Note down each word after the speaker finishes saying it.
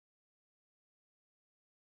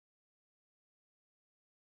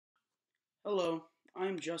Hello,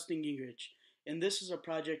 I'm Justin Gingrich, and this is a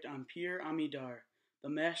project on Pierre Omidyar, the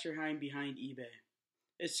mastermind behind eBay.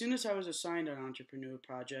 As soon as I was assigned an entrepreneur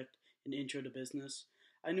project, an intro to business,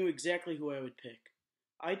 I knew exactly who I would pick.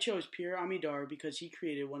 I chose Pierre Omidyar because he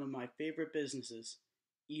created one of my favorite businesses,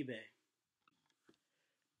 eBay.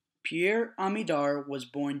 Pierre Omidyar was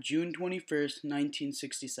born June 21st,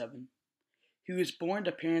 1967. He was born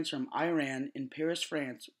to parents from Iran in Paris,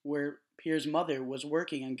 France, where Pierre's mother was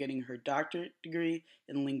working on getting her doctorate degree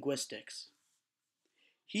in linguistics.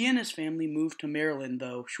 He and his family moved to Maryland,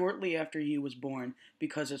 though, shortly after he was born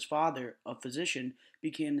because his father, a physician,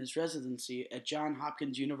 began his residency at Johns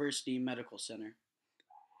Hopkins University Medical Center.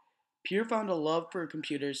 Pierre found a love for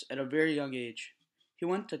computers at a very young age. He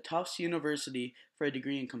went to Tufts University for a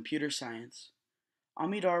degree in computer science.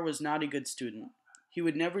 Amidar was not a good student. He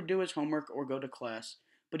would never do his homework or go to class,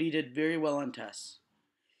 but he did very well on tests.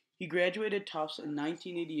 He graduated Tufts in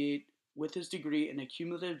 1988 with his degree and a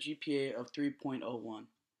cumulative GPA of 3.01.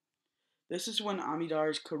 This is when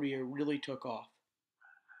Amidar's career really took off.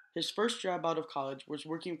 His first job out of college was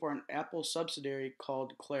working for an Apple subsidiary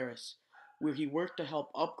called Claris, where he worked to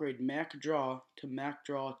help upgrade MacDraw to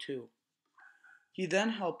MacDraw 2. He then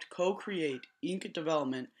helped co-create Ink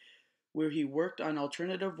Development, where he worked on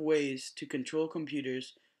alternative ways to control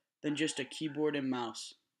computers than just a keyboard and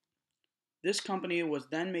mouse. This company was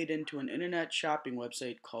then made into an internet shopping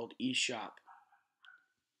website called eShop.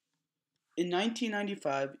 In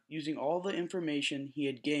 1995, using all the information he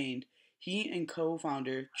had gained, he and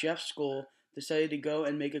co-founder Jeff Skoll decided to go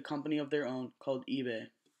and make a company of their own called eBay.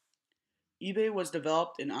 eBay was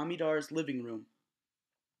developed in Amidar's living room.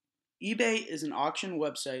 eBay is an auction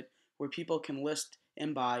website where people can list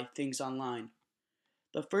and buy things online.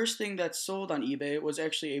 The first thing that sold on eBay was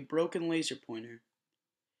actually a broken laser pointer.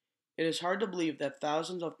 It is hard to believe that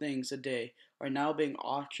thousands of things a day are now being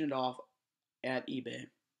auctioned off at eBay.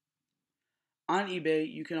 On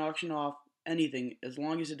eBay, you can auction off anything as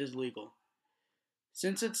long as it is legal.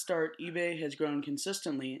 Since its start, eBay has grown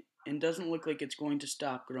consistently and doesn't look like it's going to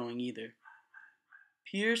stop growing either.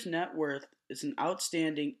 Pierre's net worth is an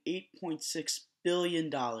outstanding $8.6 billion.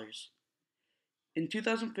 In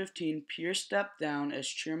 2015, Pierre stepped down as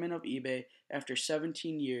chairman of eBay after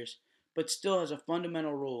 17 years, but still has a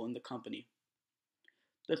fundamental role in the company.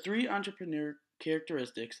 The three entrepreneur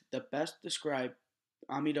characteristics that best describe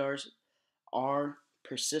Amidar's are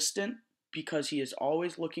persistent, because he is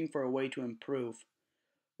always looking for a way to improve,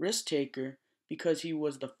 risk taker, because he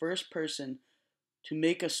was the first person to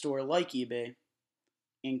make a store like eBay,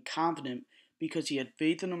 and confident, because he had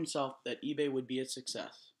faith in himself that eBay would be a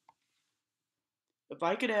success. If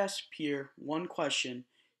I could ask Pierre one question,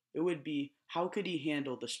 it would be how could he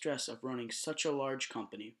handle the stress of running such a large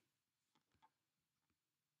company?